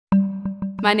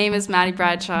My name is Maddie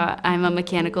Bradshaw. I'm a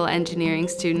mechanical engineering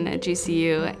student at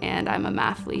GCU, and I'm a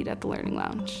math lead at the Learning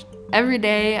Lounge. Every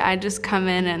day I just come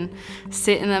in and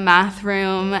sit in the math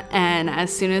room, and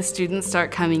as soon as students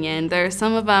start coming in, there are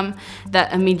some of them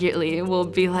that immediately will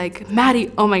be like,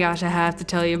 Maddie, oh my gosh, I have to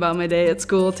tell you about my day at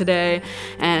school today.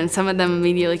 And some of them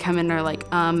immediately come in and are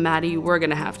like, Maddie, we're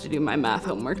gonna have to do my math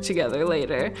homework together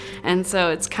later. And so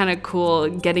it's kind of cool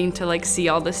getting to see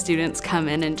all the students come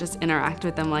in and just interact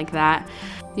with them like that.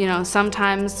 You know,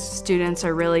 sometimes students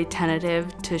are really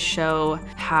tentative to show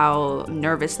how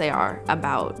nervous they are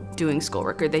about doing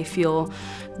schoolwork, or they feel,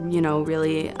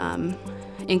 really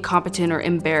incompetent or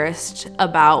embarrassed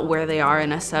about where they are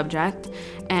in a subject.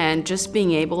 And just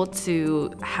being able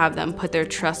to have them put their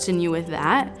trust in you with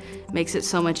that makes it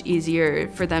so much easier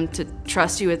for them to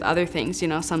trust you with other things. You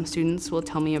know, some students will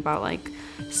tell me about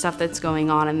stuff that's going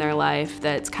on in their life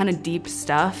that's kind of deep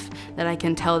stuff that I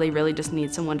can tell they really just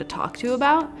need someone to talk to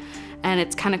about. And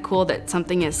it's kind of cool that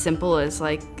something as simple as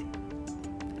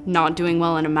not doing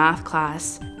well in a math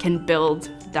class can build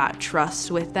that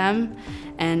trust with them,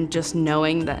 and just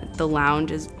knowing that the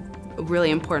lounge is a really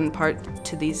important part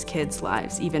to these kids'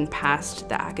 lives, even past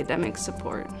the academic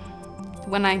support.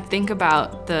 When I think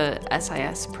about the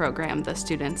SIS program, the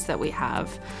students that we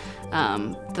have,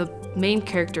 the main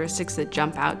characteristics that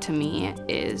jump out to me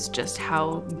is just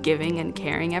how giving and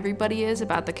caring everybody is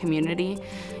about the community.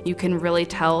 You can really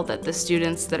tell that the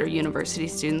students that are university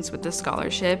students with the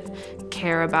scholarship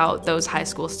care about those high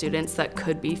school students that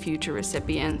could be future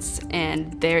recipients,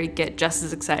 and they get just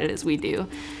as excited as we do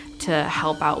to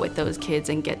help out with those kids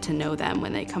and get to know them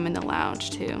when they come in the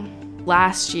lounge too.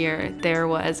 Last year, there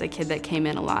was a kid that came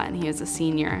in a lot, and he was a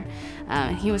senior.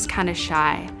 He was kind of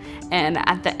shy. And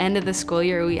at the end of the school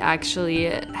year, we actually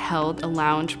held a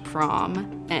lounge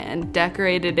prom and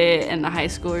decorated it, and the high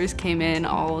schoolers came in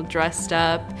all dressed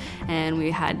up, and we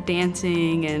had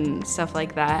dancing and stuff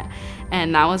like that.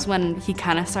 And that was when he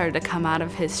kind of started to come out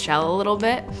of his shell a little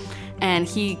bit. And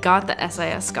he got the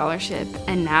SIS scholarship,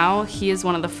 and now he is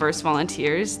one of the first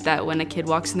volunteers that when a kid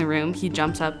walks in the room, he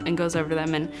jumps up and goes over to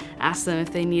them and asks them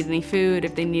if they need any food,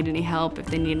 if they need any help, if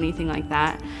they need anything like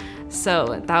that.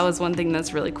 So that was one thing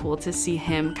that's really cool, to see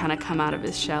him kind of come out of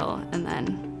his shell and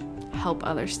then help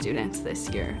other students this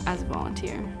year as a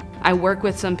volunteer. I work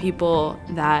with some people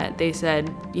that they said,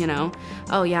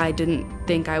 oh yeah, I didn't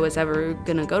think I was ever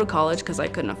gonna go to college because I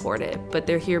couldn't afford it, but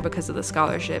they're here because of the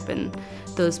scholarship, and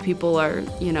those people are,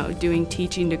 doing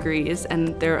teaching degrees,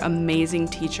 and they're amazing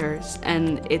teachers,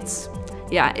 and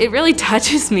it really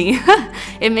touches me.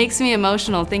 It makes me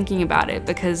emotional thinking about it,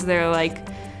 because there are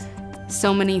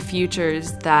so many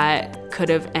futures that could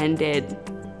have ended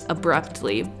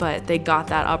abruptly, but they got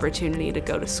that opportunity to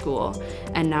go to school,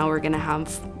 and now we're gonna have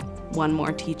one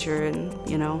more teacher and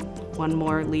one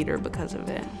more leader because of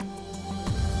it.